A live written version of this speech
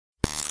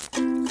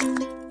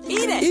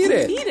Eat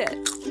it! Eat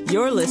it!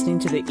 You're listening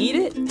to the Eat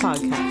It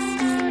podcast.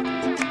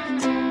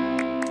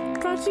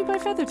 Brought to you by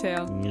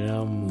Feathertale.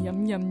 Yum.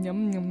 Yum, yum,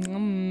 yum, yum,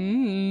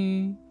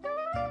 yum.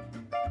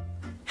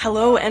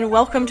 Hello and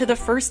welcome to the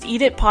first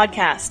Eat It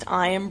podcast.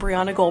 I am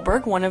Brianna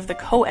Goldberg, one of the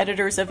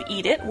co-editors of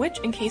Eat It, which,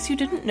 in case you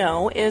didn't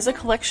know, is a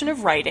collection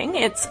of writing.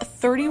 It's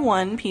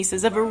 31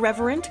 pieces of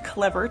irreverent,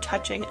 clever,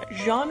 touching,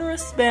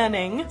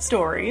 genre-spanning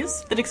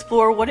stories that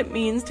explore what it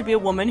means to be a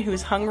woman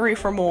who's hungry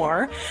for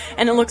more,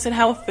 and it looks at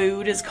how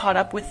food is caught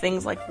up with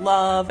things like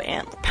love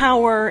and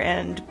power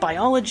and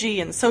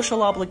biology and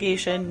social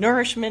obligation,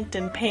 nourishment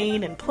and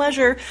pain and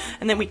pleasure,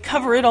 and then we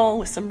cover it all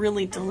with some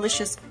really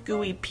delicious,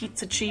 gooey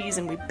pizza cheese,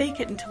 and we bake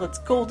it until it's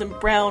golden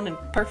brown and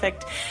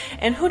perfect.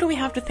 And who do we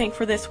have to thank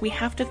for this? We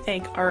have to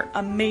thank our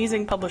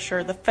amazing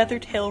publisher, the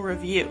Feathertale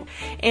Review.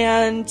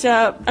 And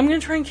I'm going to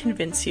try and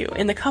convince you.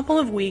 In the couple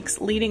of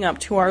weeks leading up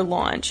to our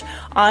launch,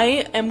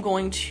 I am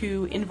going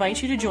to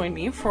invite you to join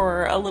me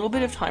for a little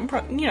bit of time,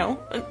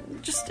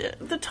 just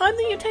the time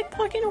that you take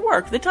walking to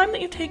work, the time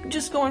that you take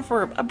just going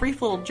for a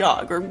brief little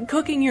jog or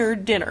cooking your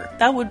dinner.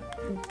 That would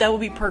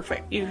be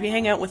perfect. You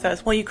hang out with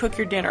us while you cook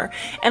your dinner.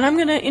 And I'm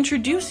going to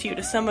introduce you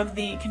to some of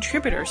the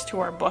contributors to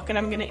our book, and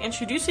I'm going to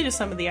introduce you to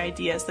some of the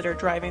ideas that are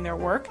driving their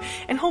work,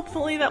 and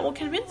hopefully that will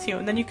convince you.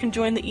 And then you can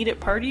join the Eat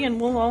It party,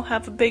 and we'll all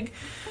have a big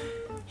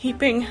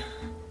heaping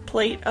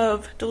plate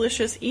of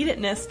delicious Eat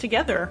It-ness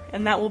together,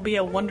 and that will be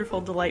a wonderful,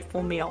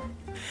 delightful meal.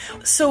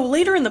 So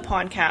later in the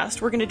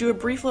podcast, we're going to do a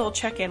brief little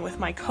check-in with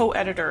my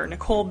co-editor,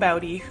 Nicole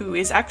Bowdy, who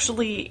is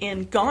actually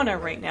in Ghana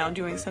right now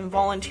doing some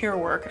volunteer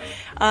work.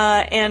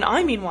 And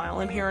I,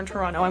 meanwhile, am here in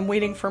Toronto. I'm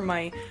waiting for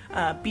my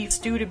beef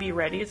stew to be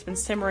ready. It's been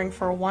simmering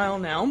for a while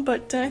now,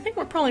 but I think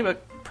we're probably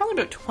about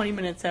 20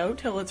 minutes out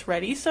till it's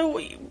ready. So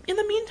in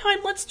the meantime,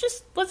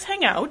 let's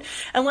hang out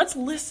and let's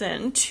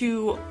listen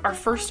to our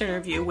first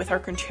interview with our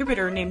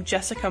contributor named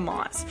Jessica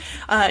Moss.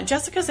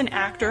 Jessica's an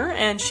actor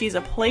and she's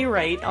a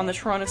playwright on the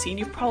Toronto scene.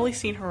 You've probably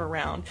seen her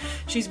around.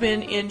 She's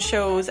been in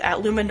shows at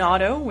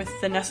Luminato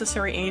with the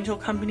Necessary Angel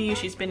Company.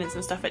 She's been in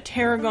some stuff at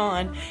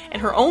Tarragon,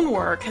 and her own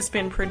work has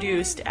been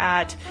produced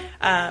at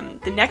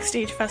the Next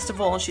Stage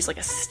Festival, and she's like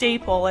a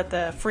staple at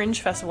the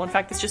Fringe Festival. In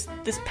fact, it's just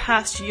this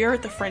past year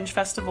at the Fringe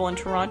Festival in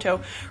Toronto,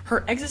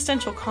 her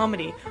existential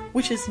comedy,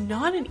 which is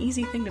not an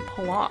easy thing to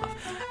pull off.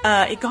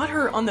 It got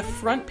her on the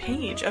front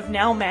page of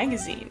Now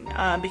magazine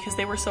because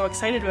they were so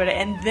excited about it.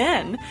 And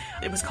then,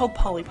 it was called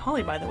Polly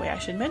Polly, by the way, I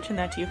should mention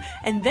that to you.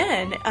 And then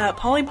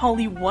Polly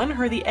Polly won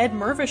her the Ed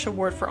Mirvish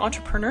Award for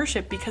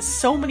Entrepreneurship because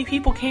so many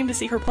people came to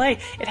see her play.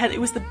 It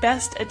was the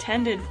best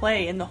attended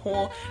play in the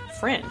whole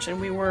Fringe,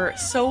 and we were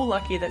so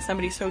lucky that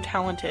somebody so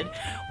talented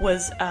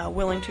was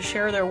willing to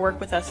share their work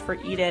with us for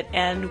Eat It,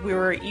 and we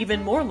were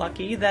even more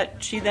lucky that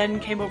she then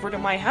came over to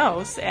my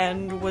house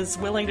and was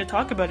willing to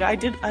talk about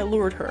it. I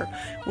lured her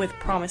with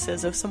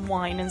promises of some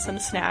wine and some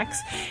snacks,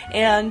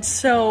 and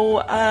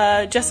so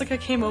Jessica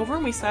came over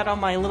and we sat on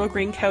my little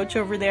green couch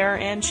over there,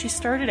 and she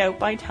started out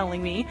by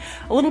telling me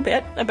a little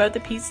bit about the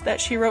piece that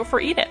she wrote for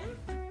Eat It.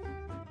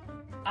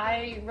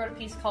 I wrote a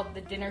piece called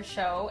The Dinner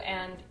Show,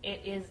 and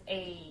it is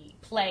a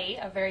play,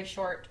 a very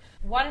short,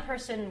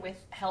 one-person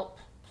with help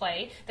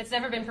play that's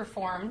never been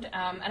performed,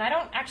 and I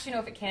don't actually know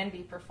if it can be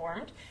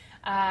performed,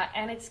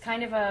 and it's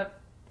kind of a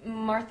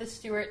Martha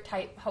Stewart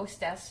type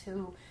hostess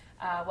who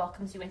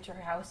welcomes you into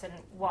her house and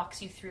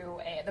walks you through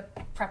the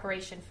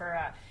preparation for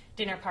a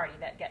dinner party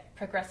that get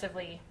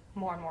progressively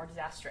more and more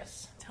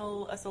disastrous.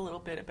 Tell us a little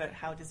bit about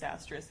how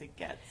disastrous it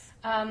gets.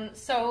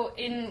 So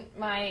in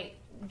my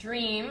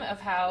dream of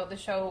how the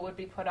show would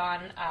be put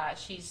on,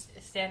 she's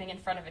standing in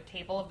front of a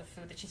table of the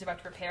food that she's about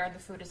to prepare, and the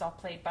food is all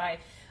played by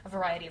a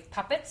variety of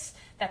puppets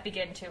that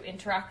begin to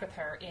interact with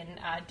her in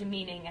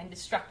demeaning and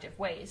destructive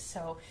ways.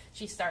 So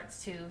she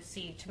starts to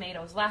see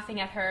tomatoes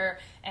laughing at her,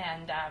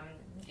 and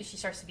she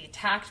starts to be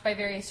attacked by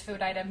various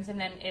food items, and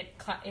then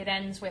it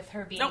ends with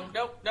her being...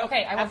 Nope.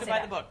 Okay, I won't have to say buy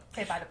that. the book.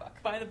 Okay, buy the book.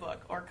 Buy the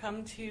book, or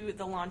come to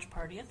the launch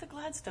party at the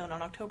Gladstone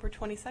on October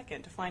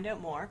 22nd to find out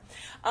more.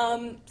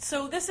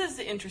 So this is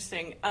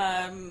interesting.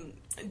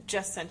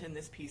 Jess sent in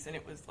this piece, and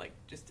it was like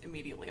just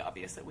immediately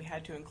obvious that we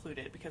had to include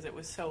it because it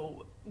was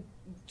so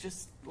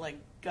just like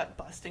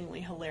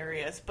gut-bustingly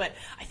hilarious. But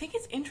I think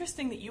it's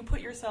interesting that you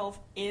put yourself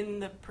in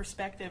the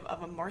perspective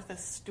of a Martha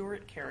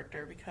Stewart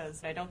character,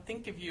 because I don't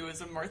think of you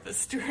as a Martha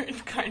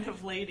Stewart kind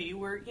of lady.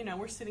 We're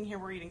sitting here,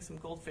 we're eating some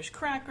goldfish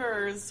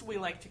crackers, we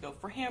like to go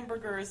for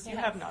hamburgers. You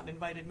have not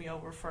invited me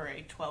over for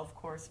a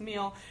 12-course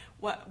meal.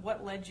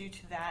 What led you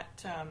to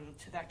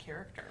that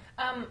character?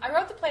 I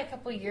wrote the play a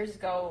couple of years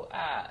ago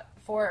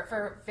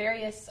for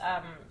various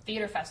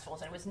theater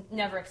festivals, and it was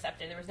never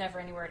accepted. There was never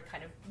anywhere to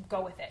kind of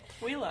go with it.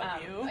 We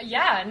love you.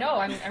 Yeah, no,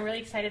 I'm really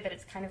excited that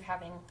it's kind of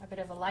having a bit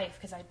of a life,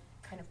 because I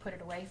kind of put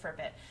it away for a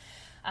bit.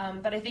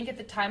 But I think at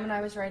the time when I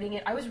was writing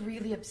it, I was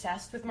really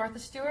obsessed with Martha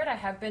Stewart. I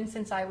have been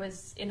since I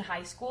was in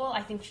high school.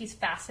 I think she's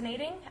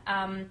fascinating.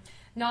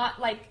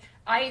 Not like,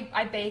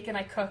 I bake and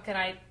I cook, and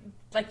I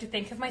like to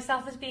think of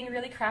myself as being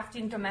really crafty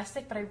and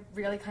domestic, but I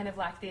really kind of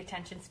lack the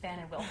attention span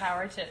and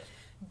willpower to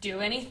do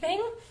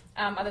anything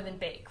other than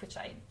bake, which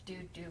I do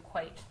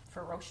quite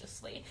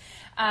ferociously.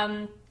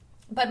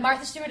 But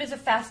Martha Stewart is a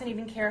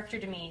fascinating character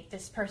to me,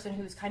 this person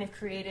who's kind of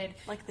created...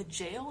 Like the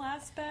jail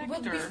aspect?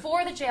 Well,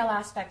 before the jail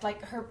aspect,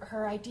 like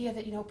her idea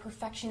that,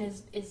 perfection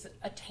is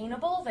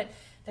attainable, that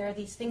there are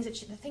these things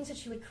the things that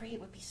she would create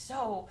would be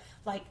so,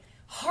 like,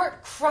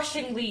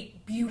 heart-crushingly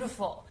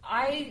beautiful.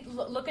 I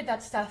look at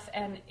that stuff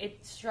and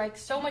it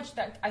strikes so much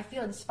that I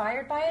feel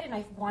inspired by it and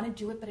I want to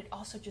do it, but it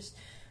also just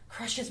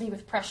crushes me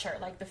with pressure,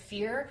 like the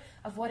fear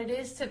of what it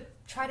is to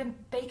try to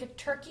bake a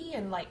turkey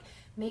and, like,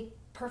 make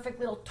perfect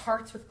little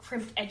tarts with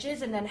crimped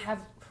edges and then have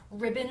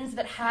ribbons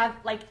that have,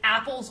 like,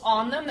 apples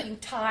on them that you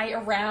tie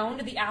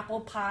around the apple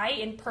pie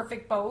in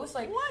perfect bows.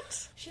 Like,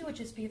 what? She would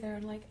just be there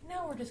and, like,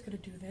 no, we're just going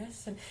to do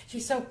this. And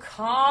she's so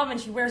calm and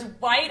she wears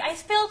white. I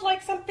spilled,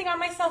 like, something on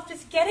myself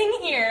just getting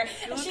here.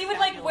 And she would,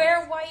 like,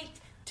 wear white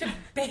to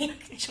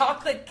bake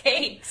chocolate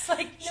cakes.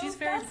 Like, she's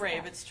very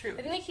brave, it's true.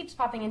 The thing that keeps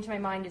popping into my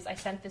mind is, I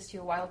sent this to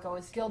you a while ago,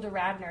 is Gilda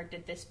Radner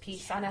did this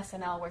piece on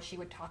SNL where she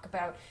would talk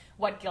about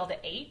what Gilda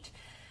ate.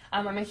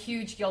 I'm a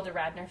huge Gilda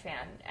Radner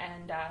fan,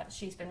 and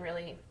she's been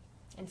really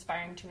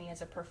inspiring to me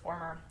as a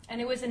performer.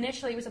 And it was at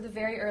the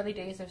very early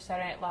days of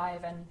Saturday Night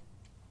Live, and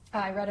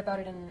I read about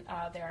it in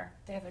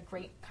they have a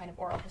great kind of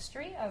oral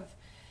history of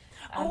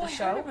the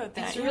show. I heard about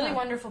that. It's a really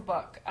wonderful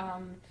book.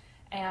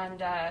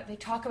 And they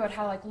talk about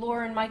how, like,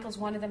 Lauren Michaels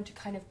wanted them to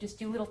kind of just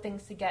do little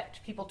things to get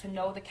people to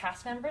know the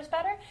cast members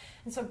better.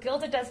 And so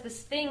Gilda does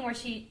this thing where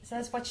she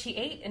says what she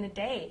ate in a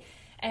day.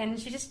 And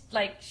she just,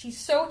 like, she's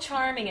so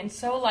charming and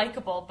so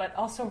likable, but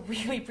also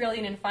really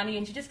brilliant and funny.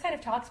 And she just kind of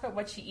talks about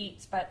what she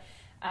eats. But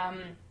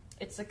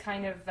it's a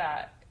kind of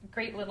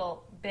great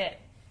little bit.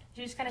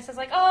 She just kind of says,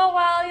 like, oh,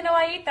 well,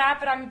 I ate that,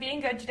 but I'm being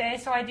good today,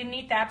 so I didn't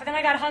eat that. But then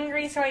I got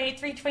hungry, so I ate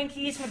 3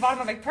 Twinkies from the bottom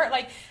of my purse.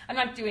 Like, I'm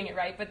not doing it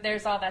right, but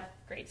there's all that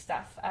great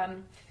stuff.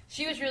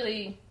 She was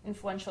really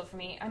influential for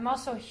me. I'm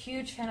also a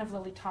huge fan of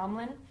Lily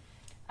Tomlin.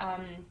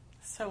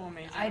 So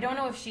amazing. I don't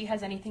know if she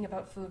has anything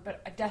about food,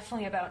 but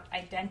definitely about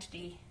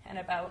identity and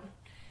about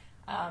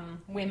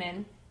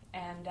women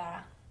and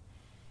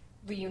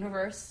the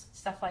universe,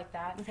 stuff like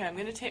that. Okay, I'm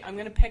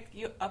gonna pick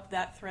you up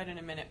that thread in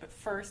a minute, but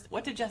first,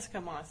 what did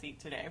Jessica Moss eat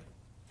today?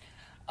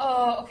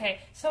 Oh, okay.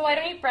 So I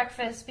don't eat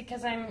breakfast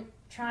because I'm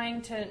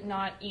trying to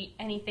not eat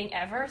anything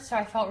ever, so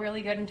I felt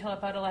really good until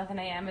about 11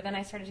 a.m., but then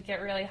I started to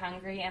get really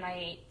hungry, and I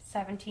ate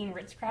 17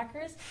 Ritz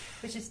crackers,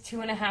 which is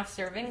 2.5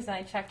 servings, and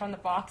I checked on the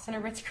box, and a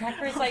Ritz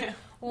cracker is like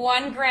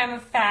 1 gram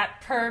of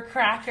fat per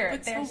cracker.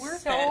 But They're so worth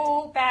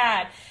so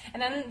bad.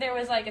 And then there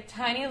was, like, a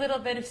tiny little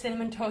bit of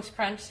Cinnamon Toast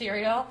Crunch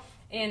cereal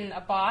in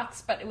a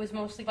box, but it was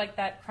mostly like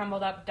that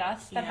crumbled up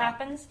dust that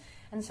happens.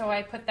 And so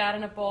I put that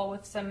in a bowl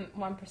with some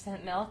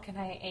 1% milk, and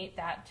I ate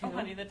that too. Oh,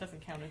 honey, that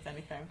doesn't count as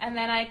anything. And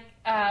then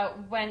I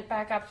went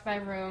back up to my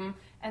room,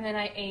 and then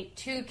I ate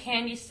 2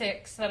 candy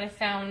sticks that I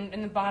found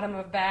in the bottom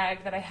of a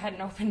bag that I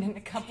hadn't opened in a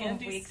couple of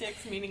weeks. Candy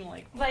sticks, meaning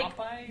like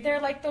Popeye? They're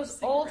like those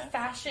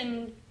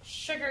old-fashioned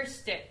sugar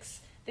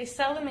sticks. They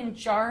sell them in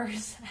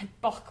jars at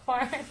Bulk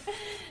Barn.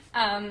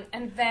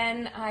 And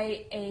then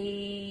I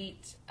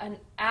ate an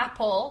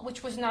apple,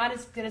 which was not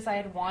as good as I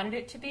had wanted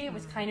it to be. It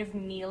was kind of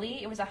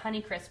mealy. It was a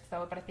Honeycrisp,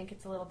 though, but I think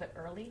it's a little bit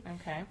early.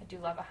 Okay. I do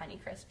love a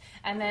Honeycrisp.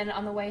 And then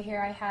on the way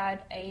here, I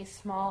had a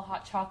small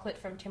hot chocolate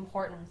from Tim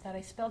Hortons that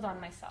I spilled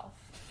on myself.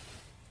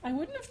 I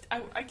wouldn't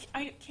have... I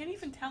can't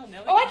even tell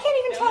now. I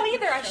can't even tell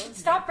either. I should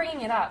stop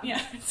bringing it up.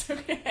 Yeah, it's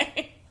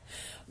okay.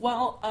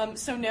 Well,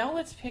 so now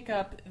let's pick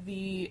up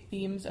the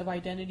themes of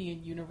identity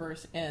and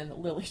universe and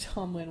Lily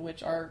Tomlin,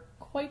 which are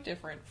quite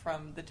different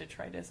from the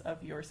detritus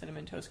of your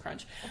Cinnamon Toast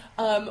Crunch.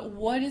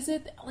 What is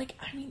it, like,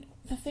 I mean,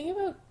 the thing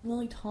about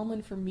Lily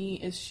Tomlin for me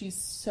is she's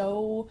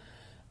so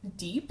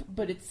deep,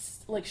 but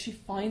it's like she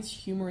finds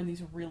humor in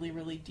these really,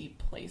 really deep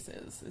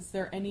places. Is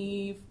there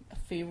any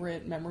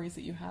favorite memories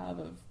that you have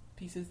of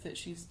pieces that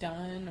she's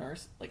done, or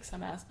like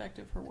some aspect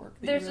of her work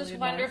that There's you really this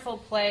admire? wonderful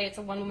play. It's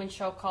a one-woman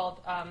show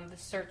called The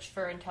Search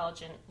for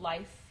Intelligent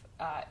Life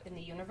in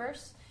the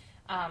Universe.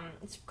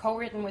 It's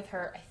co-written with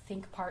her, I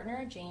think,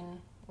 partner, Jane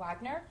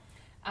Wagner.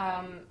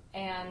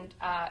 And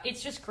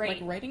it's just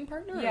great. Like writing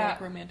partner or Yeah.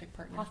 like romantic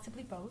partner?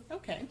 Possibly both.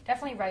 Okay.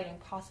 Definitely writing,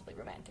 possibly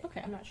romantic. Okay.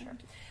 I'm not sure.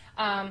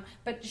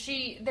 But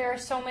there are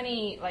so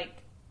many, like,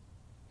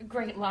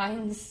 great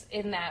lines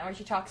in that where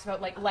she talks about,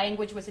 like,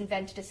 language was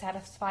invented to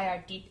satisfy our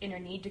deep inner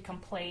need to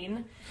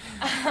complain.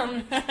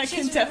 I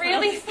She's can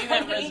definitely really see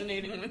funny. that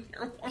resonating with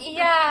your work.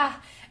 Yeah,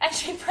 and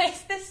she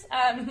plays this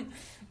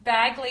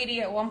bag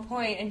lady at one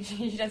point, and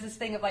she does this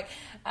thing of, like,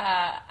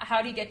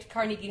 how do you get to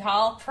Carnegie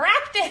Hall?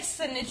 Practice!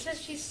 And it's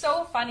just, she's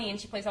so funny, and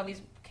she plays all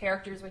these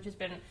characters, which has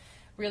been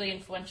really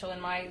influential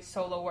in my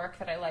solo work,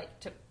 that I like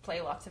to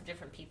play lots of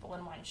different people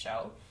in one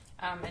show.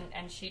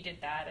 And she did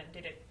that and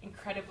did it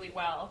incredibly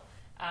well.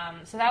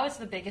 So that was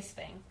the biggest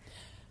thing.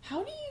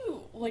 How do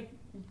you, like,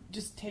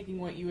 just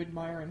taking what you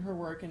admire in her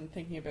work and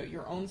thinking about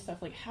your own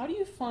stuff, like, how do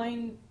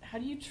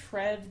you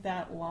tread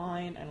that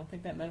line, I don't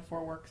think that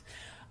metaphor works,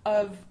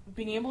 of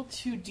being able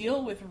to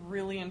deal with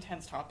really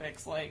intense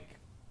topics like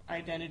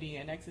identity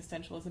and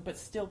existentialism, but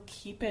still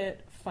keep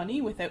it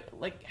funny without,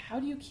 like, how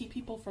do you keep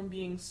people from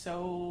being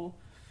so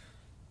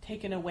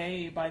taken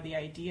away by the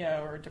idea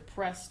or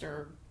depressed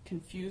or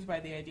confused by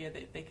the idea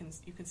that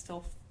you can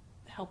still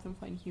help them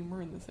find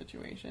humor in the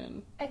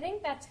situation? I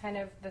think that's kind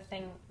of the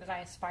thing that I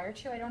aspire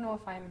to. I don't know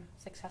if I'm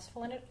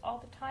successful in it all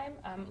the time.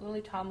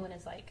 Lily Tomlin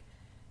is like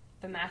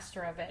the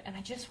master of it, and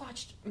I just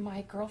watched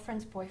my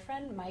girlfriend's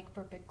boyfriend, Mike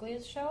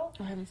Birbiglia's show.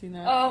 I haven't seen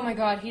that. Oh my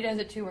god, he does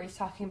it too, where he's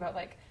talking about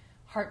like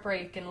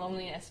heartbreak and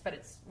loneliness, but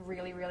it's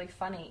really, really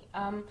funny.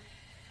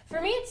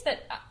 For me, it's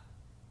that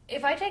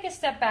if I take a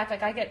step back,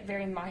 like I get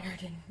very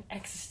mired in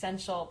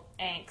existential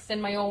angst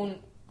and my own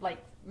like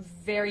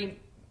very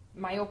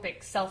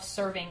myopic,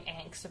 self-serving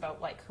angst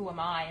about like who am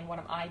I and what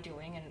am I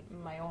doing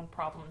and my own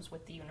problems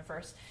with the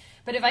universe.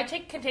 But if I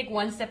can take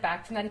one step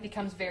back from that, it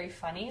becomes very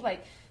funny.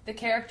 Like the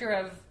character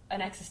of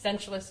an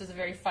existentialist is a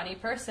very funny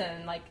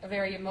person, like a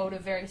very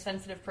emotive, very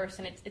sensitive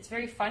person. It's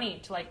very funny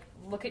to like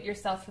look at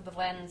yourself through the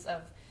lens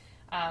of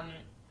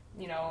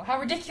you know, how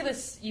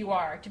ridiculous you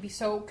are to be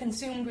so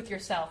consumed with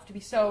yourself, to be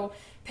so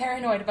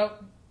paranoid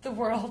about the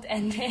world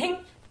ending,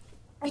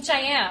 which I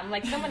am.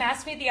 Like, someone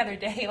asked me the other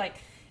day, like,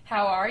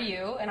 how are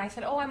you? And I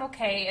said, oh, I'm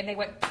okay. And they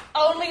went,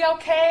 only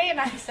okay? And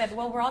I said,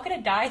 well, we're all going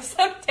to die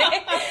someday.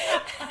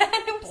 And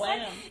it was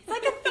like, it's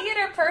like a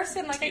theater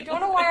person. Like, I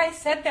don't know why I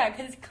said that,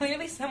 because it's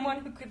clearly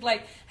someone who could,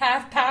 like,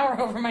 have power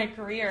over my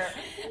career.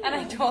 And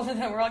I told them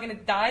that we're all going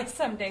to die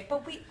someday.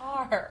 But we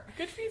are.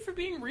 Good for you for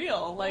being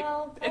real. Like,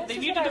 well, if they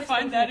needed to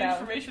find that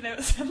information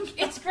out sometime.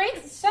 It's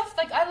great stuff.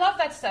 Like, I love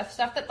that stuff.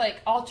 Stuff that,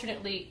 like,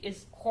 alternately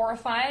is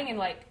horrifying and,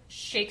 like,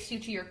 shakes you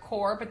to your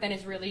core, but then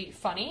is really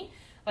funny.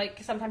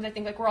 Like, sometimes I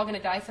think, like, we're all going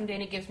to die someday,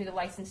 and it gives me the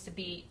license to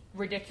be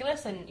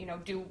ridiculous and, you know,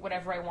 do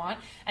whatever I want.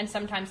 And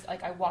sometimes,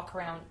 like, I walk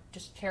around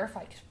just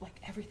terrified because, like,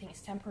 everything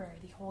is temporary.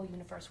 The whole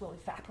universe will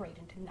evaporate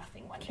into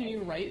nothing one day. Can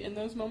you write in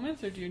those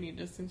moments, or do you need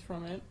distance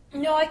from it?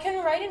 No, I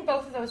can write in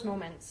both of those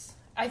moments.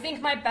 I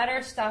think my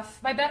better stuff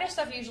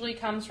usually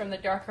comes from the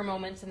darker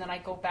moments, and then I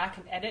go back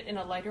and edit in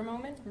a lighter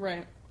moment.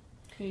 Right.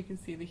 And you can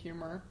see the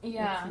humor.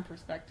 Yeah. With some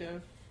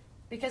perspective.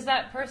 Because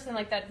that person,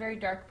 like that very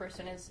dark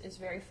person, is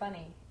very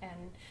funny.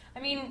 And,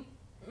 I mean,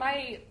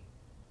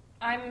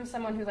 I'm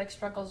someone who, like,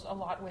 struggles a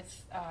lot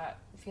with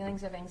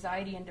feelings of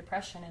anxiety and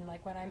depression, and,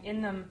 like, when I'm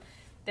in them,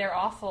 they're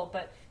awful.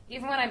 But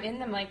even when I'm in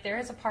them, like, there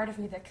is a part of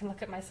me that can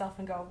look at myself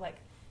and go, like,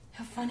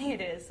 how funny it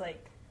is,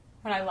 like,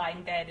 when I lie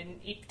in bed and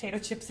eat potato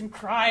chips and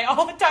cry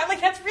all the time. Like,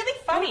 that's really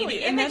funny. Totally.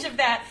 The image of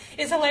that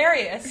is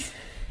hilarious.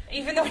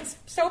 Even though it's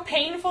so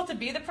painful to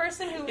be the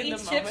person who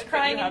eats chips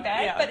crying in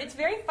bed. Yeah. But it's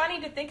very funny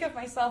to think of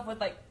myself with,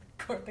 like,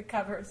 the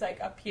covers,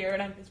 like, up here,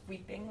 and I'm just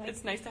weeping. Like,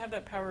 it's nice to have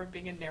that power of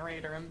being a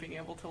narrator and being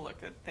able to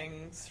look at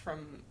things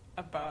from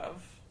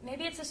above.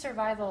 Maybe it's a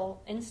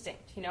survival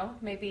instinct, you know?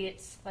 Maybe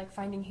it's, like,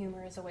 finding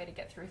humor as a way to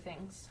get through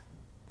things.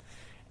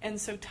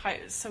 And so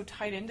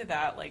tied into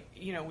that, like,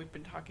 you know, we've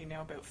been talking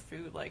now about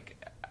food.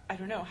 Like, I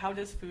don't know, how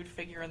does food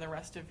figure in the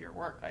rest of your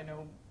work? I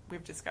know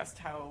we've discussed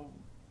how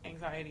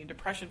anxiety and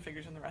depression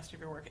figures in the rest of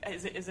your work.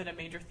 Is it a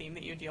major theme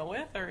that you deal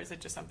with, or is it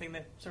just something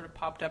that sort of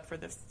popped up for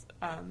this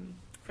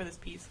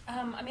piece?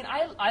 I mean,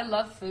 I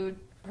love food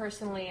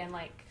personally, and,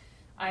 like,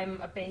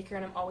 I'm a baker,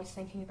 and I'm always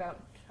thinking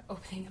about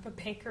opening up a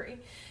bakery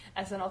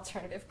as an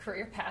alternative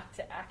career path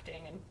to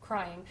acting and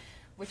crying,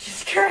 which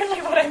is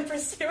currently what I'm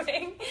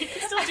pursuing. You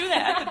can still do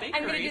that at the bakery.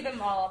 I'm going to do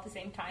them all at the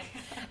same time.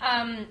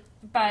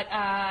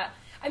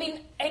 I mean,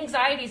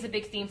 anxiety is a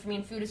big theme for me,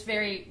 and food is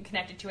very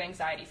connected to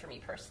anxiety for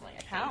me personally, I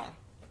think. How?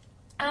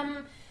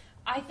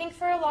 I think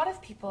for a lot of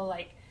people,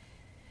 like,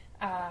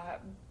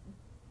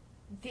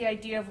 the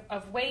idea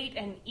of weight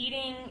and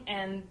eating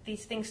and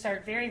these things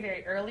start very,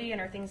 very early and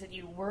are things that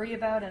you worry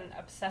about and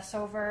obsess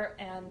over,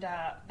 and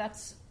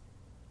that's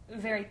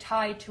very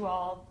tied to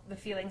all the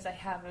feelings I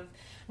have of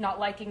not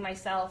liking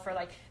myself or,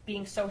 like,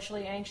 being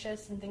socially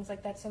anxious and things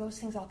like that. So those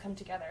things all come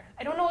together.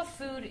 I don't know if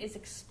food is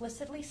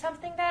explicitly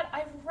something that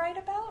I write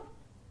about,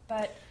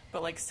 but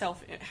like,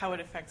 how it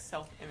affects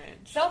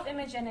self-image.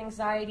 Self-image and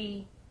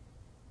anxiety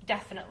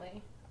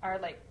definitely are,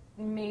 like,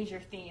 major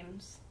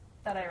themes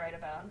that I write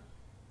about.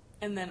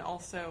 And then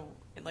also,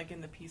 like,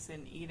 in the piece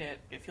in Eat It,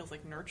 it feels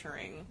like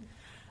nurturing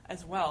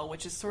as well,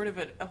 which is sort of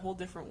a whole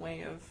different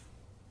way of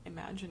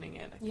imagining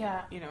it.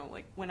 Yeah. You know,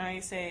 like, when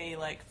I say,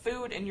 like,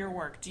 food in your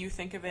work, do you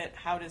think of it,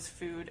 how does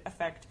food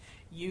affect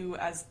you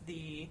as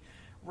the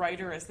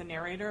writer, as the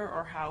narrator,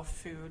 or how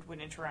food would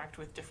interact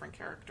with different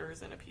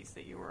characters in a piece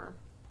that you were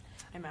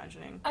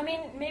imagining? I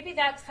mean, maybe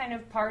that's kind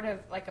of part of,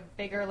 like, a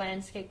bigger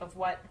landscape of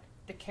what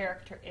the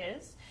character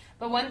is.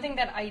 But one thing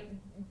that I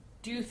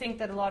do think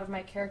that a lot of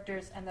my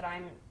characters and that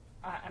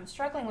I'm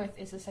struggling with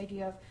is this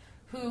idea of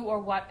who or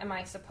what am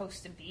I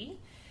supposed to be?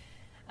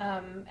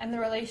 And the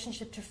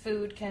relationship to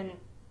food can,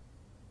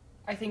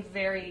 I think,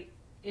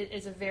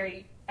 is a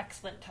very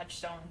excellent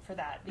touchstone for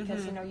that,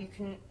 because you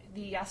can,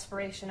 the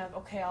aspiration of,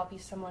 okay, I'll be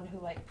someone who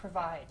like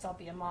provides,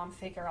 I'll be a mom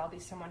figure, I'll be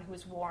someone who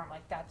is warm,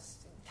 like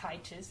that's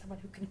tied to someone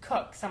who can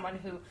cook, someone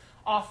who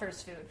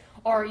offers food,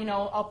 or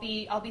I'll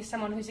be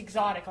someone who's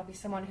exotic, I'll be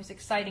someone who's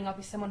exciting, I'll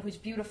be someone who's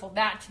beautiful.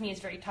 That to me is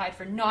very tied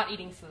for not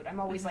eating food. I'm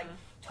always like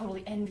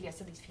totally envious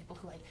of these people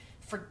who like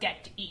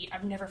forget to eat.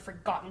 I've never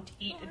forgotten to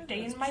eat a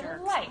day in my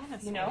life,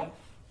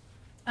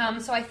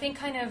 so I think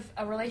kind of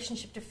a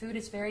relationship to food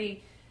is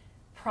very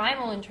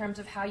primal in terms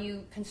of how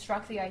you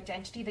construct the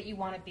identity that you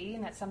want to be,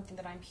 and that's something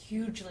that I'm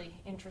hugely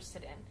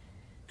interested in.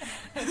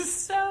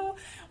 So,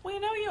 we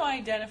know you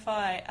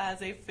identify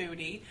as a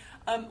foodie.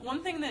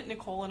 One thing that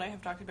Nicole and I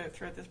have talked about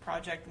throughout this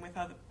project and with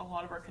a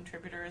lot of our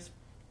contributors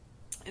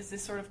is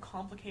this sort of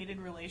complicated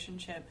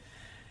relationship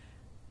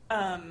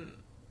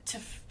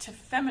to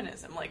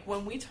feminism. Like,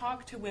 when we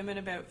talk to women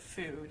about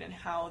food and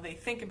how they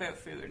think about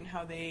food and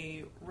how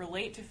they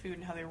relate to food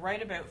and how they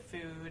write about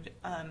food,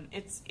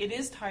 it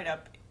is tied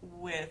up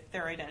with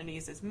their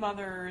identities as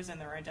mothers and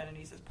their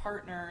identities as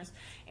partners.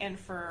 And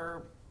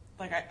for,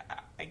 like,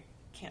 I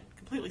can't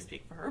completely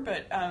speak for her,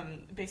 but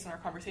based on our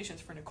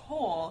conversations for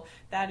Nicole,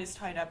 that is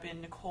tied up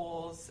in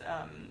Nicole's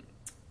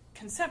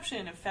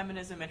conception of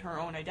feminism and her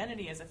own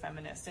identity as a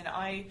feminist. And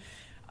I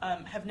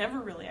have never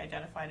really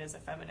identified as a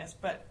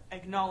feminist, but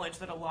acknowledge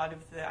that a lot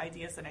of the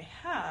ideas that I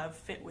have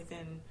fit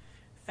within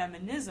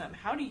feminism.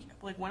 How do you,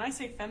 like, when I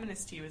say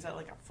feminist to you, is that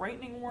like a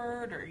frightening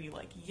word, or are you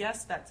like,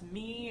 yes, that's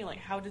me? Like,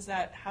 how does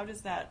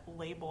that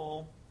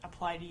label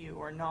apply to you,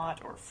 or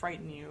not, or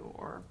frighten you,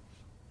 or?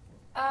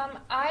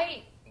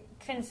 I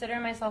consider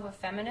myself a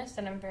feminist,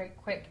 and I'm very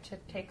quick to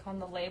take on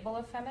the label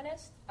of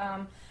feminist,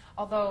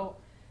 although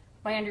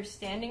my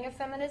understanding of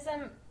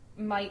feminism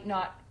might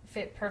not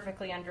fit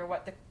perfectly under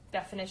what the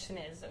definition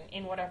is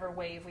in whatever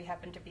wave we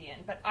happen to be in.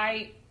 But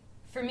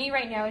for me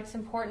right now, it's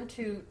important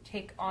to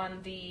take on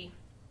the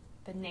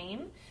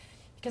name,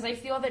 because I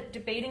feel that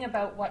debating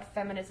about what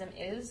feminism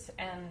is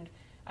and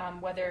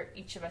whether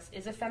each of us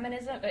is a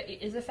feminist,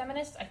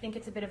 I think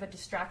it's a bit of a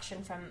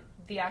distraction from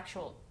the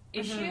actual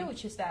issue,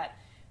 which is that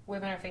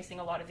women are facing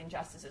a lot of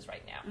injustices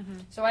right now.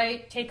 So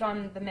I take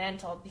on the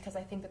mantle because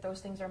I think that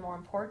those things are more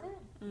important.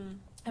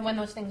 And when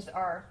those things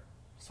are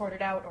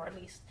sorted out, or at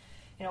least,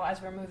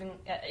 as we're moving,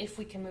 if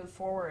we can move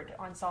forward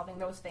on solving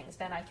those things,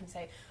 then I can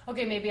say,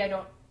 okay, maybe I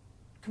don't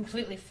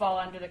completely fall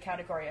under the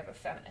category of a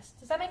feminist.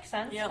 Does that make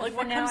sense? Yeah, like,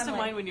 what comes to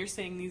mind when you're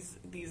saying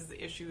these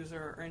issues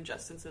or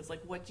injustices?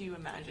 Like, what do you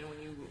imagine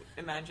when you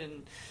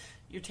imagine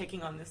you're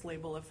taking on this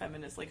label of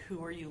feminist? Like,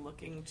 who are you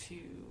looking to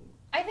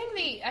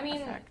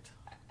affect?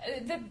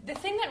 The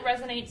thing that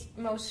resonates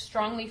most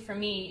strongly for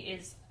me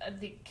is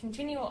the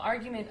continual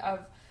argument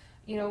of,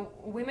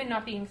 women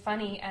not being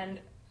funny and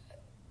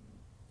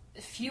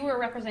fewer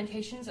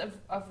representations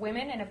of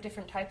women and of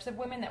different types of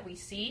women that we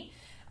see,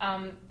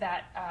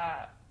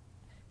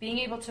 being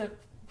able to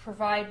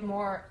provide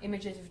more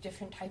images of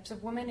different types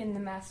of women in the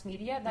mass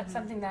media, that's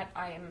something that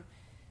I am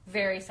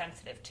very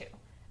sensitive to.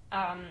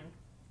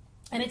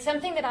 And it's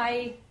something that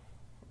I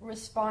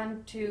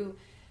respond to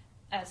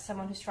as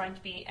someone who's trying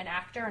to be an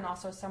actor, and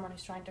also someone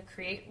who's trying to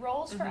create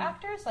roles for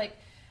actors. Like,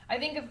 I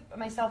think of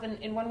myself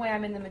in one way,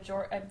 I'm in the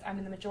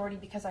majority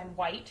because I'm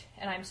white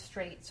and I'm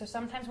straight. So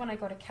sometimes when I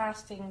go to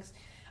castings,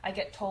 I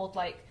get told,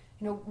 like,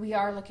 we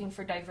are looking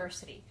for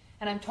diversity.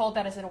 And I'm told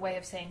that as in a way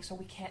of saying, so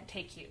we can't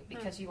take you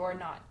because you are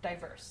not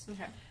diverse.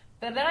 Okay.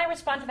 But then I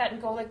respond to that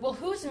and go, like, well,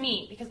 who's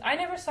me? Because I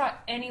never saw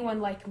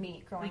anyone like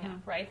me growing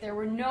up, right? There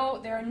are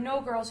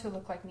no girls who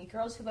look like me.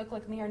 Girls who look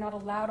like me are not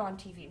allowed on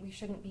TV. We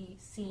shouldn't be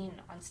seen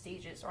on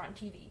stages or on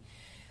TV.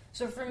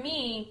 So for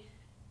me,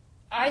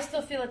 I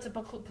still feel it's a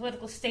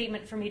political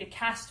statement for me to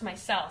cast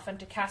myself.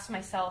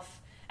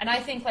 And I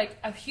think, like,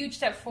 a huge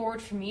step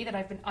forward for me that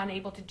I've been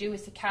unable to do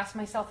is to cast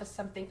myself as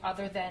something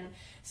other than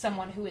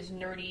someone who is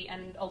nerdy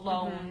and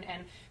alone.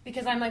 And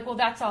because I'm like, well,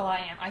 that's all I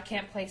am. I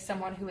can't play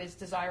someone who is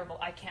desirable.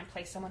 I can't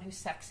play someone who's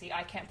sexy.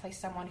 I can't play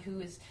someone who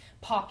is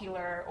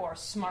popular or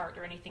smart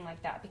or anything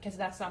like that, because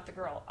that's not the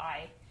girl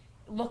I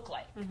look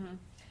like.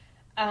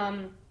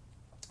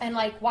 And,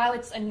 like, while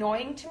it's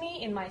annoying to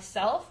me in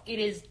myself, it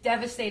is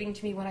devastating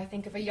to me when I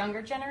think of a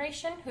younger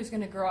generation who's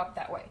going to grow up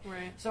that way.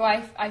 Right. So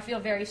I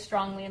feel very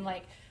strongly in,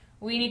 like,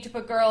 we need to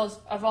put girls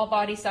of all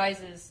body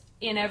sizes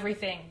in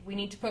everything. We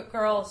need to put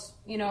girls,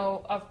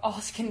 of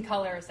all skin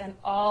colors and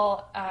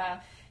all,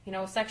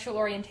 sexual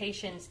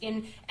orientations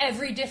in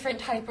every different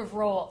type of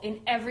role,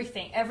 in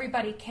everything.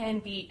 Everybody can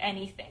be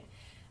anything.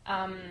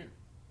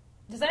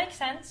 Does that make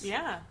sense?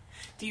 Yeah.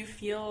 Do you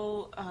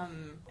feel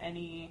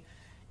any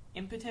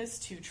impetus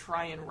to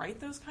try and write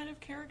those kind of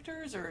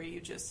characters, or are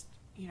you just,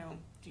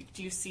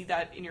 do you see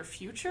that in your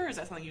future? Is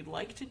that something you'd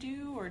like to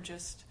do, or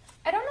just?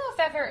 I don't know if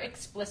ever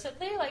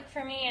explicitly. Like,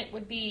 for me, it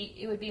would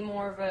be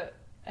more of a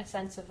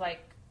sense of,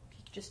 like,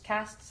 just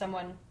cast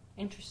someone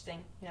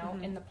interesting,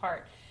 in the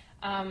part.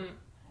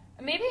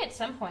 Maybe at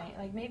some point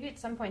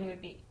it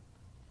would be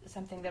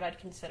something that I'd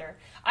consider.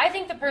 I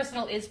think the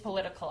personal is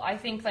political. I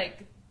think,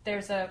 like,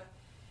 there's a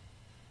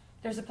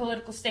there's a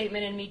political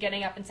statement in me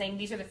getting up and saying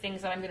these are the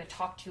things that I'm going to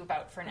talk to you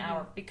about for an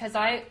hour, because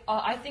I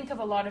think of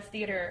a lot of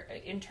theater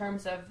in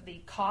terms of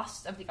the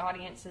cost of the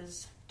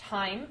audience's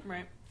time.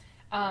 Right.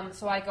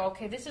 So I go,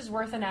 okay, this is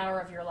worth an hour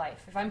of your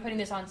life. If I'm putting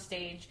this on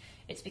stage,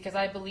 it's because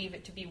I believe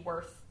it to be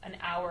worth an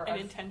hour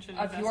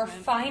of your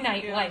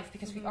finite life,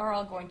 because we are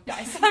all going to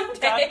die someday.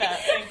 Got that,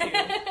 thank you.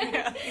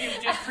 Yeah, you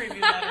just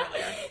previewed that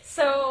earlier.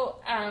 So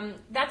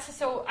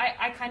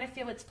I kind of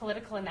feel it's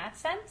political in that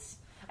sense.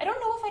 I don't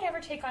know if I'd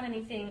ever take on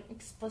anything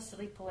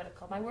explicitly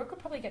political. My work would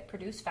probably get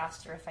produced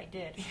faster if I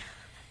did.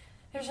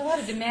 There's a lot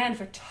of demand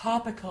for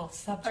topical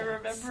subjects. I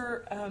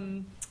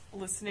remember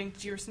listening.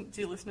 Do you listen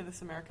to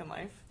This American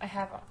Life? I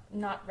have,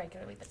 not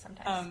regularly, but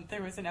sometimes.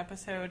 There was an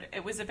episode.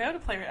 It was about a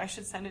playwright. I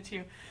should send it to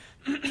you.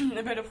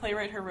 About a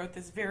playwright who wrote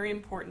this very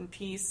important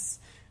piece.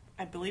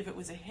 I believe it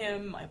was a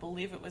hymn. I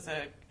believe it was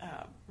a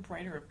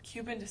writer of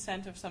Cuban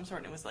descent of some sort.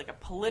 And it was like a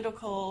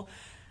political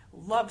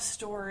love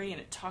story,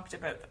 and it talked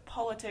about the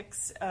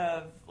politics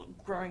of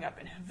growing up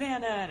in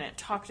Havana, and it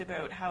talked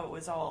about how it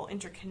was all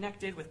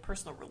interconnected with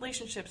personal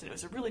relationships, and it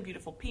was a really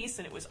beautiful piece,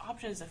 and it was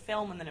optioned as a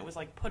film, and then it was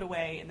like put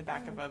away in the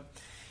back of a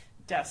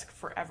desk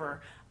forever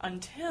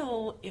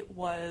until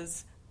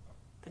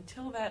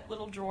that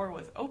little drawer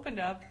was opened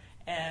up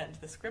and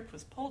the script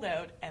was pulled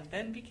out and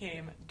then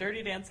became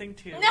Dirty Dancing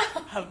 2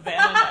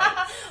 Havana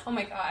Nights. Oh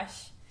my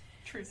gosh.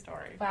 True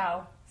story.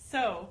 Wow.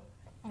 So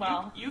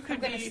well, you could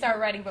I'm going to start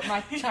writing about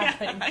my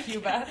childhood in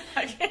Cuba.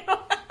 I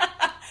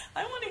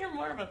want to hear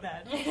more about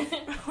that.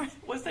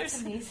 Was there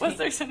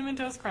Cinnamon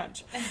Toast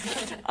Crunch?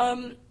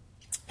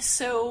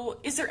 So,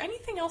 is there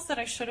anything else that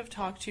I should have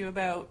talked to you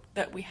about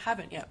that we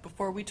haven't yet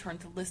before we turn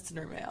to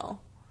listener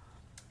mail?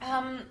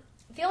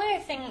 The only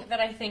thing that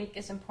I think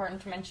is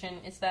important to mention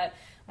is that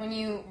when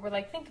you were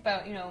like, think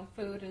about,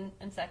 food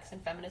and sex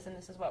and feminism,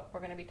 this is what we're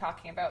going to be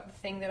talking about. The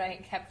thing that I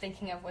kept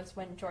thinking of was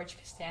when George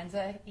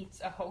Costanza eats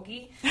a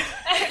hoagie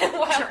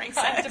while During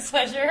trying sex. to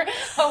pleasure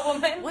a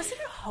woman. Was it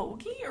a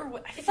hoagie or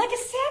what? It's like a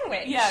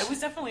sandwich. Yeah, it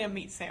was definitely a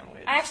meat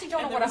sandwich. I actually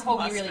don't know what a there was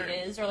hoagie mustard. really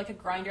is, or like a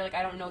grinder. Like,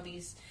 I don't know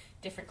these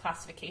different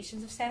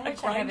classifications of sandwich.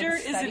 A grinder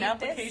is an studied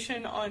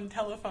application on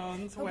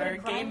telephones where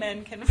gay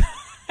men can...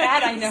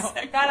 That I know.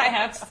 That I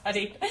have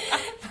studied.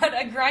 But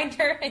a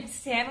grinder and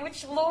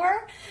sandwich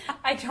lore,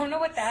 I don't know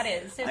what that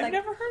is. There's I've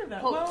never heard of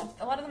that. Well,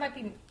 a lot of them might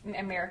be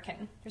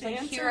American. There's like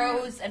answer-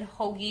 heroes and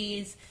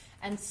hoagies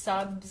and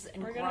subs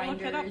and we're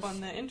grinders. going to look it up on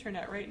the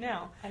internet right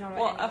now. I don't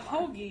know. Well, a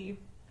hoagie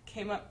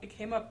came up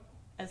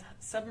as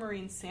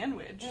submarine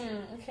sandwich.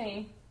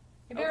 Okay.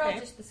 Maybe they're all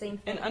just the same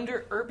thing. And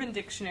under Urban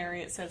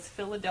Dictionary, it says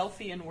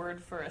Philadelphian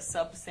word for a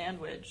sub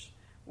sandwich.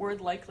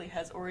 Word likely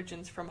has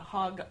origins from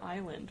Hog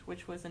Island,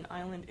 which was an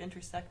island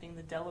intersecting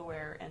the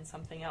Delaware and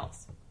something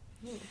else.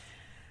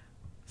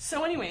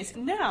 So anyways,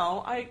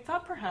 now I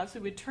thought perhaps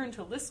we would turn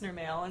to listener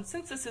mail, and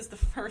since this is the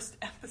first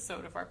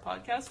episode of our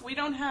podcast, we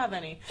don't have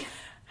any.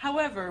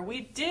 However,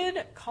 we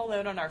did call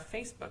out on our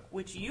Facebook,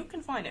 which you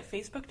can find at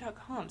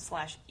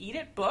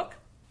facebook.com/eatitbook.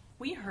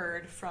 We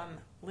heard from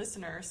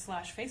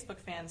listener/Facebook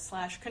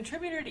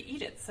fan/contributor to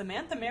Eat It,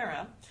 Samantha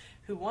Mera,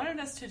 who wanted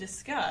us to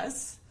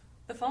discuss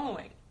the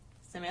following.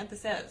 Samantha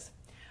says,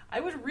 I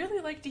would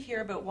really like to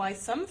hear about why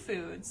some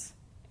foods,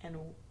 and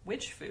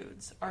which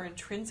foods, are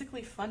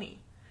intrinsically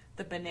funny.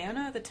 The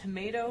banana, the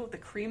tomato, the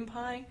cream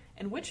pie,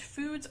 and which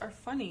foods are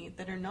funny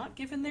that are not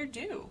given their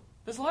due.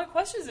 There's a lot of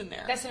questions in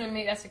there. That's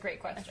a great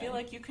question. I feel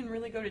like you can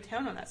really go to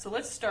town on that. So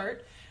let's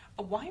start.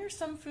 Why are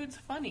some foods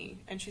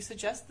funny? And she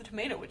suggests the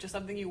tomato, which is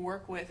something you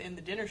work with in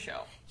the dinner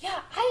show. Yeah,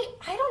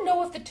 I don't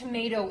know if the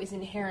tomato is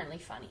inherently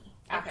funny.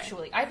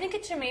 Actually, I think a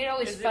tomato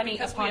is funny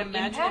because upon we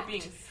imagine impact. it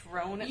being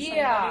thrown at somebody?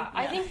 Yeah,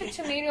 I think the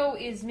tomato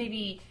is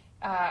maybe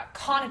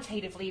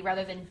connotatively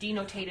rather than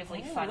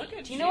denotatively funny.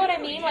 Do you know what I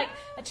mean? Yeah. Like,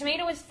 a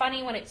tomato is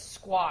funny when it's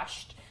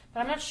squashed, but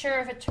I'm not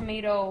sure if a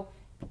tomato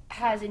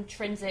has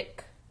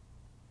intrinsic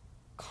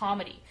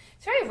comedy.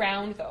 It's very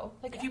round, though.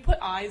 Like, if you put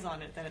eyes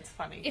on it, then it's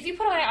funny. If you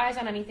put eyes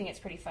on anything, it's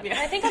pretty funny. Yeah.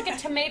 And I think, like, a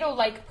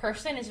tomato-like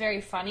person is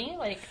very funny.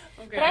 Like,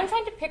 okay. But I'm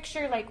trying to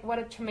picture, like, what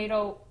a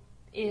tomato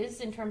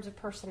is in terms of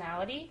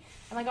personality,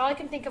 and like all I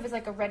can think of is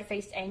like a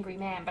red-faced angry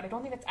man, but I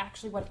don't think that's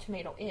actually what a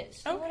tomato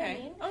is. You know what I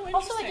mean? Oh, interesting.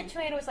 Also, like a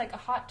tomato is like a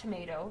hot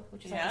tomato,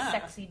 which is like a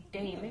sexy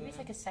dame. Maybe it's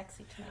like a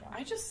sexy tomato.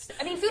 I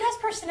mean, food has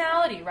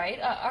personality, right?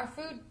 Our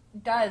food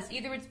does.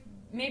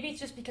 Maybe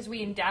it's just because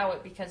we endow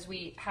it because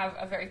we have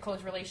a very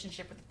close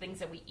relationship with the things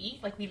that we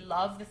eat. Like, we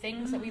love the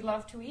things that we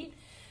love to eat,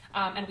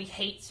 and we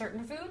hate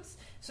certain foods.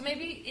 So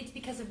maybe it's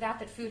because of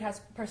that food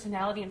has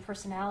personality, and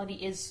personality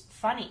is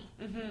funny.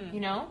 You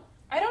know?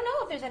 I don't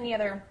know if there's any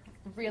other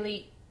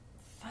really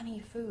funny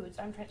foods.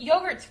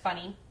 Yogurt's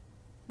funny.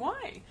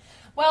 Why?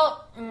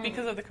 Well,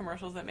 because of the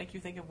commercials that make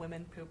you think of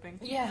women pooping.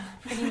 Yeah,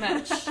 pretty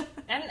much.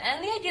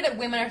 and the idea that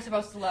women are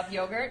supposed to love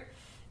yogurt.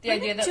 I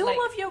do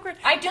love yogurt.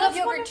 I do love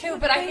yogurt too,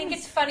 but I think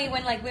it's funny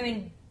when like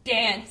women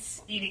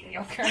dance eating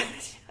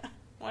yogurt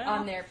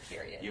on their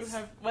periods.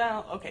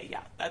 Okay,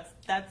 yeah,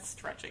 that's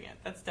stretching it.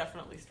 That's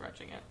definitely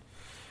stretching it.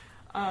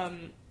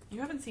 You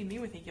haven't seen me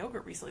with a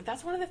yogurt recently.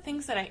 That's one of the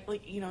things that I,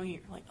 like, you know,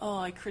 you're like, oh,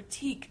 I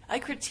critique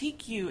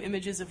you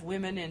images of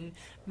women in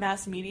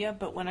mass media,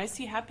 but when I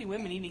see happy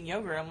women eating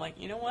yogurt, I'm like,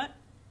 you know what?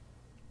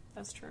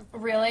 That's true.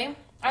 Really?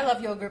 I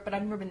love yogurt, but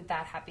I've never been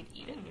that happy to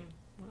eat it.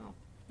 Well,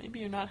 maybe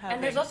you're not having...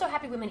 And there's also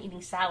happy women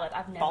eating salad.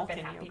 I've never been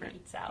happy yogurt. to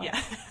eat salad.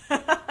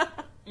 Yeah.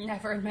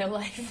 Never in my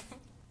life.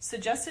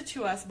 Suggested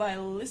to us by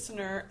a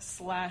listener /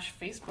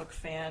 Facebook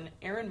fan,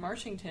 Aaron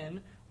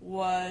Marshington,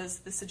 was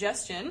the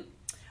suggestion: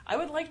 I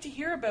would like to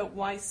hear about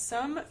why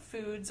some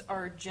foods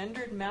are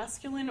gendered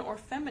masculine or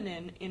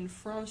feminine in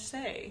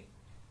Francais,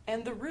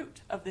 and the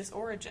root of this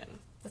origin.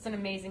 That's an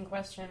amazing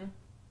question.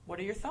 What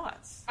are your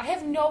thoughts? I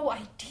have no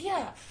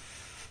idea.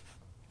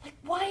 Like,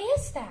 why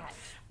is that?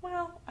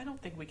 Well, I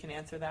don't think we can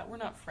answer that. We're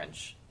not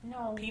French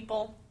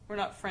people. We're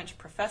not French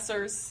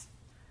professors.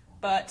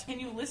 But can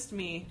you list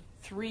me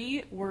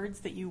 3 words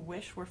that you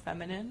wish were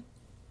feminine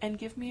and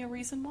give me a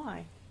reason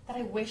why? That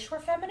I wish were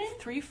feminine?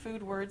 3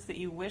 food words that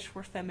you wish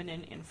were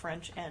feminine in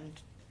French,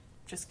 and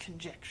just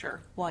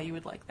conjecture why you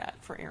would like that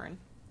for Aaron.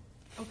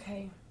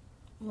 Okay,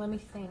 let me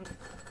think.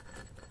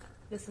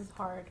 This is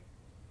hard.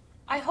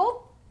 I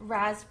hope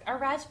are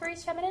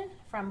raspberries feminine?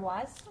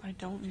 Framboise? I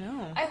don't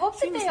know. I hope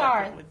that they like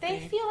are. would They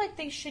be. feel like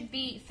they should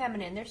be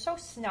feminine. They're so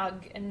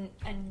snug and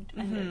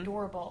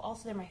adorable.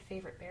 Also, they're my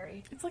favorite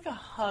berry. It's like a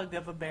hug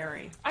of a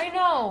berry. I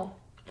know.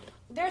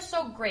 They're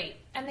so great.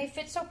 And they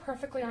fit so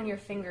perfectly on your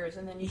fingers,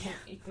 and then you can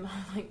eat them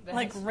all like this.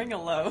 Like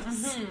ringalows.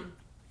 Mm-hmm.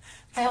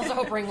 I also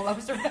hope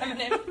ringalows are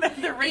feminine.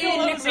 The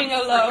ringalows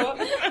Ringalo.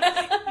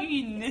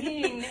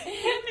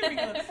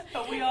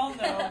 But we all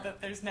know that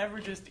there's never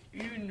just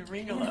une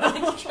ringalo.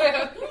 That's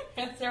true.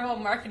 That's their whole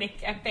marketing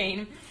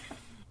campaign.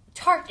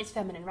 Tart is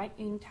feminine, right?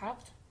 Une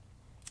tarte?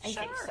 I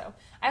think so.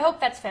 I hope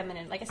that's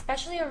feminine. Like,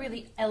 especially a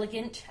really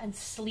elegant and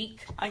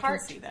sleek tart. I can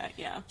see that,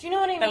 yeah. Do you know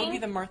what I mean? That would be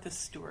the Martha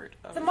Stewart.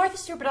 The Martha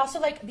Stewart, but also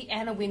like the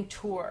Anna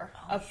Wintour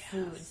of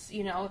foods.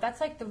 You know,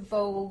 that's like the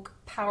Vogue,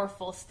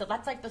 powerful.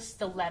 That's like the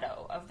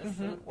stiletto of the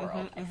food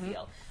world. I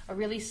feel a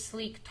really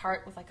sleek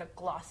tart with like a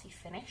glossy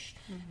finish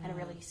and a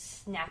really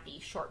snappy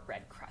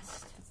shortbread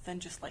crust. It's then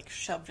just like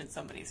shoved in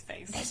somebody's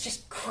face. It's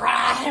just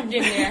crammed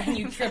in there, and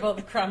you dribble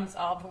the crumbs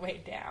all the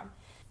way down.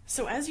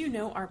 So as you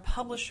know, our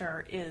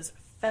publisher is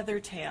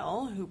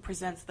Feathertale, who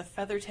presents the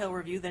Feathertale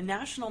Review, the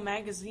National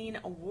Magazine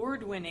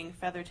award-winning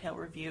Feathertale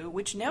Review,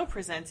 which now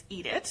presents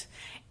Eat It.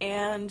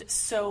 And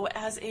so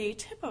as a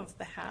tip of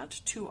the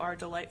hat to our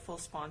delightful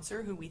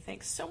sponsor, who we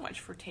thank so much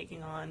for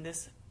taking on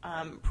this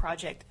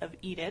project of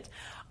Eat It,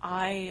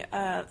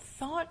 I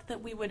thought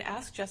that we would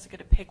ask Jessica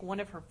to pick one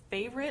of her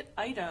favorite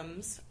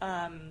items,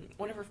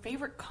 one of her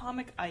favorite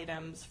comic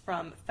items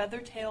from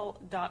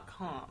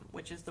Feathertale.com,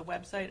 which is the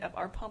website of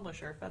our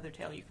publisher,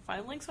 Feathertale. You can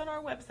find links on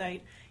our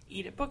website,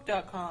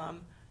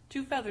 eatitbook.com,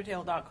 to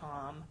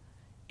Feathertale.com,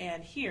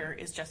 and here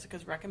is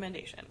Jessica's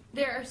recommendation.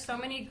 There are so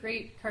many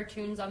great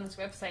cartoons on this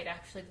website,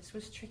 actually. This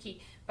was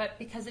tricky, but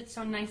because it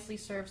so nicely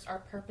serves our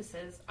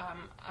purposes,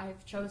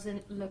 I've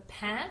chosen Le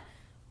Pain,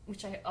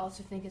 which I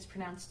also think is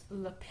pronounced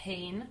Le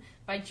Pain,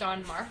 by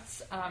John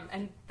Martz,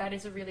 and that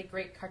is a really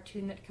great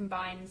cartoon that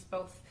combines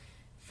both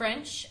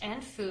French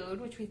and food,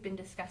 which we've been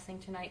discussing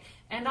tonight,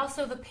 and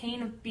also the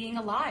pain of being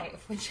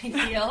alive, which I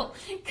feel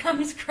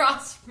comes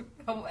across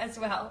as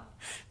well.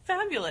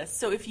 Fabulous.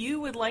 So if you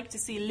would like to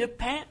see Le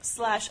Pain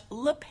 /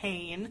 Le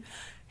Pain,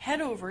 head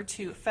over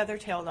to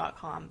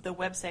Feathertale.com, the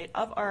website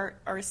of our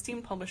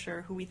esteemed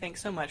publisher, who we thank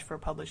so much for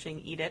publishing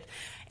Eat It.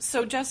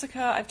 So,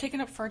 Jessica, I've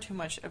taken up far too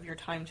much of your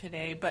time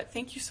today, but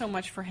thank you so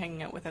much for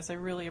hanging out with us. I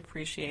really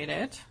appreciate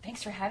it.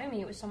 Thanks for having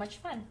me. It was so much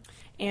fun.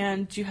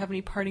 And do you have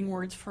any parting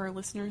words for our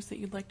listeners that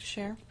you'd like to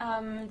share?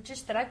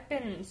 Just that I've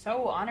been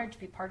so honored to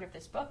be part of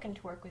this book and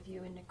to work with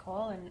you and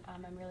Nicole, and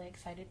I'm really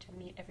excited to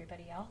meet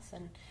everybody else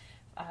and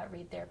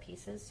read their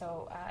pieces.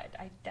 So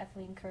I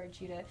definitely encourage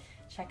you to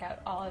check out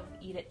all of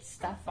Eat It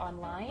stuff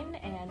online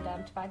and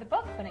to buy the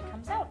book when it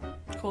comes out.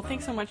 Cool.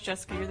 Thanks so much,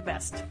 Jessica. You're the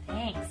best.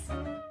 Thanks.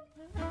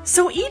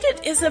 So Eat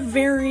It is a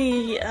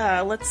very,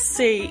 let's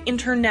say,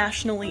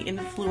 internationally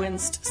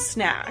influenced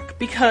snack,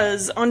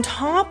 because on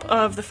top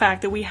of the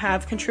fact that we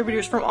have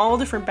contributors from all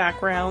different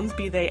backgrounds,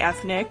 be they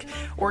ethnic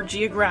or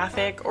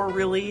geographic or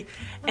really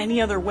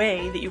any other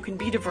way that you can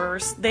be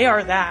diverse, they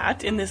are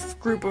that in this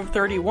group of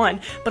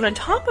 31. But on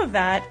top of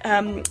that,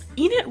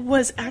 Eat It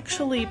was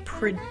actually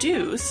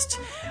produced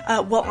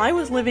while I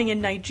was living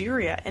in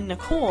Nigeria and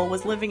Nicole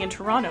was living in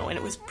Toronto, and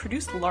it was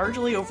produced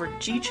largely over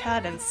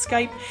GChat and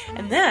Skype.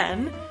 And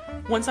then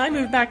once I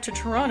moved back to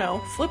Toronto,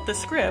 flipped the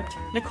script,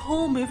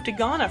 Nicole moved to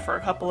Ghana for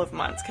a couple of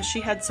months because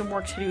she had some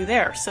work to do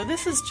there. So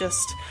this is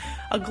just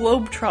a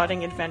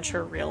globe-trotting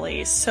adventure,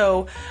 really.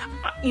 So,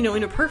 you know,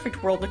 in a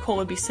perfect world, Nicole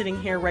would be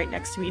sitting here right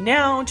next to me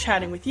now,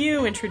 chatting with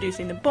you,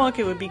 introducing the book.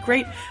 It would be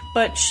great.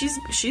 But she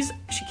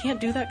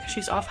can't do that because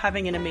she's off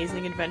having an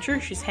amazing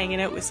adventure. She's hanging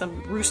out with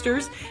some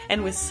roosters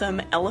and with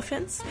some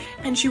elephants.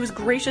 And she was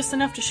gracious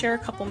enough to share a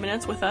couple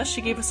minutes with us.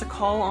 She gave us a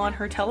call on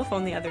her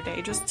telephone the other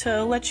day just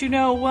to let you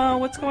know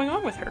what's going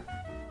on with her.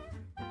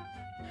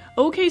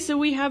 Okay, so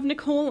we have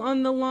Nicole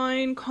on the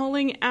line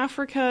calling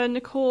Africa.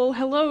 Nicole,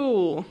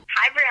 hello.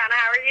 Hi, Brianna.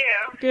 How are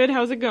you? Good,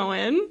 how's it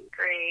going?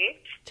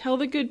 Great. Tell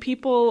the good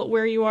people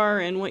where you are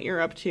and what you're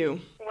up to.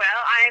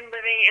 Well, I'm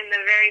living in the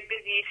very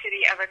busy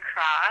city of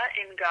Accra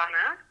in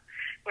Ghana,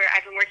 where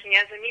I've been working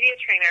as a media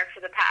trainer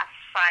for the past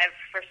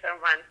 5 or so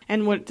months.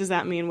 And what does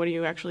that mean? What are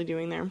you actually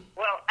doing there?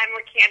 Well, I'm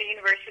working at a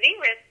university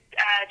with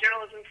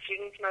journalism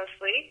students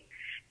mostly,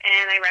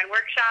 and I run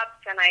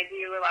workshops, and I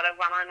do a lot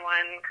of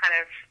one-on-one kind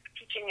of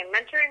teaching and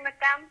mentoring with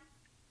them,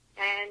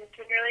 and it's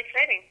been really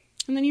exciting.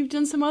 And then you've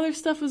done some other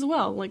stuff as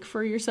well, like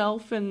for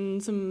yourself and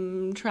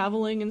some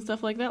traveling and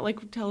stuff like that. Like,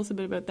 tell us a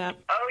bit about that.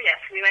 Oh,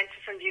 yes. We went to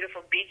some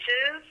beautiful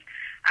beaches.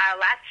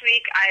 Last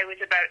week, I was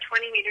about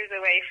 20 meters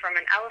away from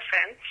an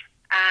elephant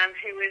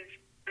who was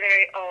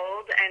very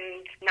old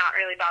and not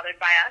really bothered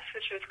by us,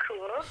 which was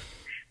cool.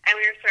 And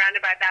we were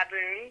surrounded by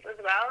baboons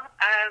as well.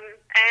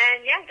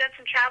 And yeah, done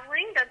some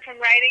traveling, done some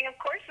writing, of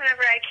course,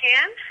 whenever I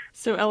can.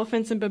 So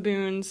elephants and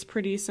baboons,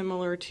 pretty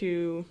similar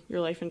to your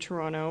life in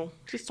Toronto.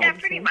 Yeah,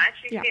 pretty much.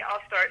 You see all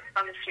sorts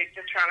on the streets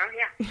of Toronto,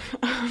 yeah.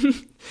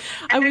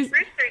 And there's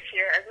roosters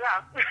here as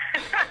well.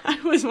 I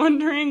was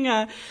wondering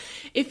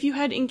if you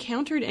had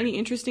encountered any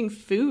interesting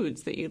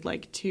foods that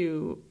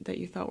that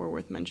you thought were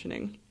worth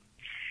mentioning.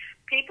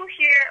 People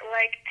here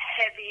like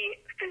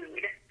heavy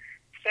food.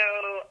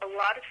 So a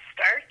lot of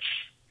starch,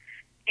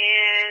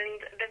 and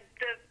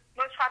the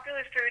most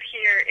popular food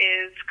here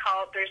is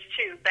there's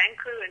two,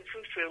 banku and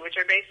fufu, which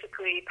are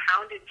basically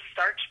pounded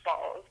starch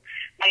balls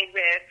made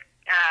with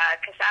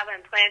cassava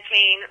and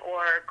plantain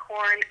or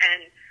corn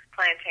and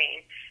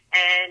plantain.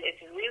 And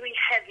it's really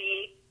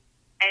heavy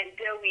and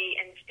doughy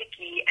and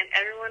sticky, and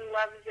everyone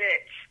loves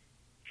it.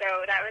 So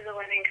that was a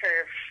learning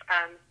curve,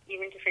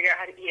 even to figure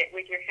out how to eat it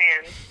with your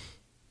hands.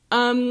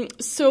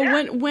 So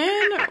when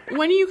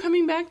are you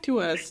coming back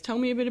to us? Tell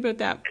me a bit about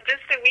that.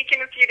 Just a week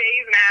and a few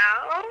days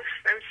now.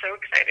 I'm so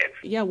excited.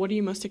 Yeah, what are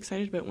you most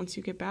excited about once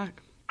you get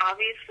back?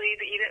 Obviously,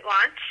 the Eat It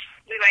launch.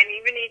 Do I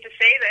even need to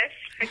say this?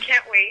 I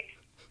can't wait.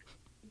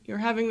 You're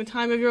having the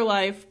time of your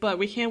life, but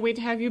we can't wait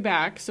to have you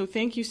back. So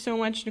thank you so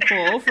much,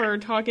 Nicole, for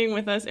talking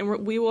with us.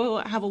 And we will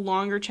have a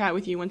longer chat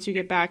with you once you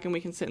get back, and we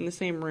can sit in the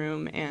same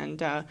room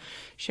and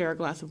share a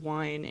glass of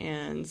wine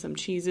and some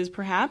cheeses,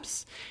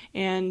 perhaps.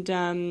 And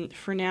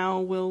for now,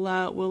 we'll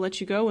let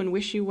you go and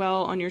wish you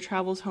well on your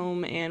travels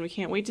home. And we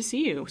can't wait to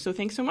see you. So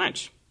thanks so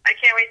much. I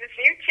can't wait to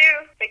see you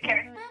too. Take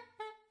care.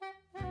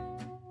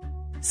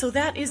 So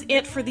that is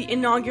it for the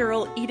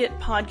inaugural Eat It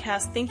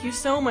podcast. Thank you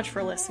so much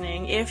for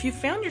listening. If you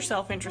found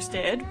yourself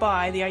interested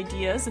by the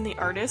ideas and the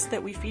artists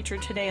that we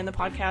featured today in the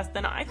podcast,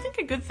 then I think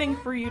a good thing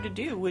for you to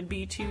do would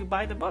be to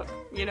buy the book.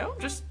 You know,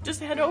 just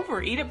head over,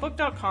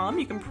 eatitbook.com.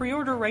 You can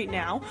pre-order right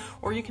now,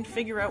 or you can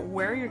figure out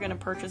where you're going to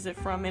purchase it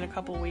from in a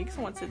couple of weeks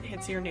once it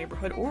hits your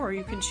neighborhood, or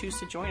you can choose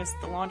to join us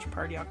at the launch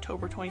party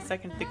October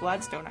 22nd at the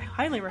Gladstone. I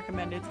highly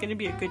recommend it. It's going to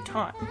be a good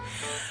time.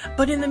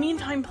 But in the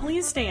meantime,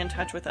 please stay in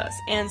touch with us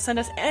and send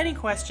us any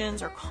questions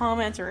or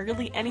comments or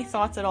really any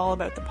thoughts at all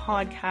about the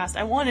podcast.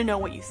 I want to know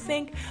what you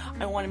think.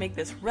 I want to make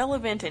this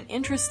relevant and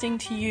interesting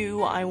to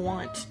you. I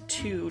want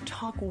to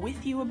talk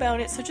with you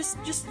about it. So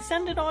just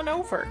send it on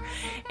over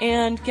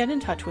and get in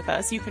touch with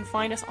us. You can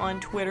find us on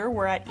Twitter.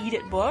 We're at Eat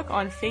It Book,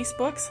 on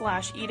Facebook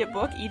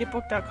 /EatItBook,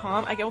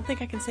 eatitbook.com. I don't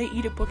think I can say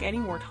Eat It Book any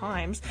more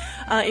times.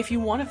 If you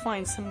want to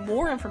find some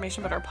more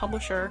information about our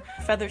publisher,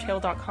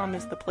 Feathertale.com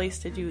is the place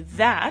to do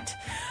that.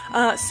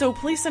 So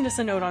please send us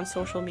a note on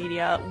social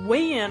media.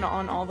 Weigh in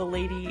on all the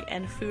lady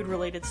and food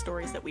related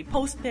stories that we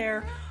post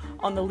there,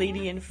 on the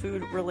lady and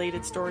food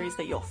related stories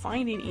that you'll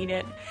find in Eat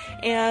It.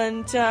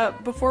 And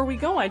before we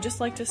go, I'd just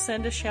like to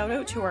send a shout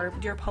out to our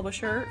dear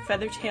publisher,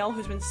 Feathertale,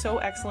 who's been so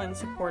excellent and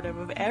supportive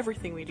of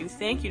everything we do.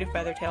 Thank you to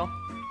Feathertale.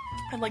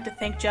 I'd like to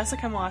thank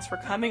Jessica Moss for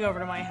coming over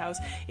to my house.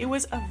 It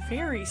was a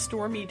very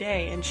stormy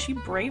day, and she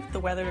braved the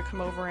weather to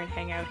come over and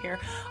hang out here.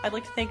 I'd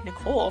like to thank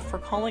Nicole for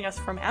calling us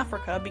from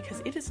Africa,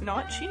 because it is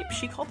not cheap.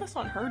 She called us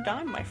on her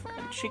dime, my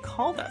friend. She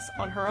called us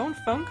on her own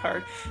phone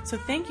card. So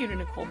thank you to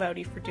Nicole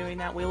Bowdy for doing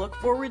that. We look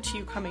forward to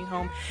you coming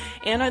home.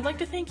 And I'd like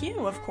to thank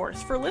you, of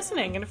course, for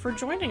listening and for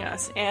joining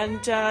us.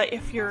 And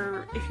if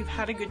you've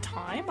had a good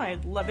time,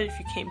 I'd love it if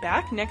you came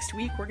back. Next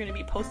week, we're going to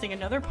be posting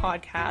another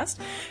podcast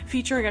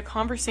featuring a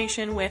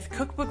conversation with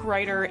cookbook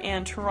writer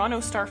and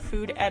Toronto Star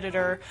food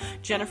editor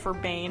Jennifer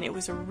Bain. It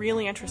was a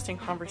really interesting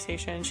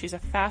conversation. She's a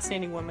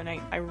fascinating woman.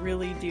 I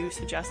really do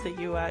suggest that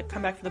you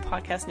come back for the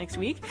podcast next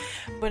week.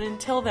 But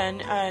until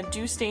then,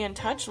 do stay in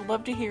touch.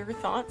 Love to hear your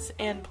thoughts,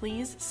 and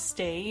please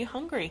stay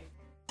hungry.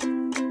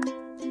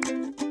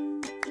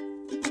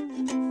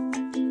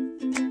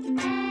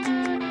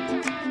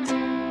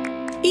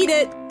 Eat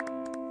it!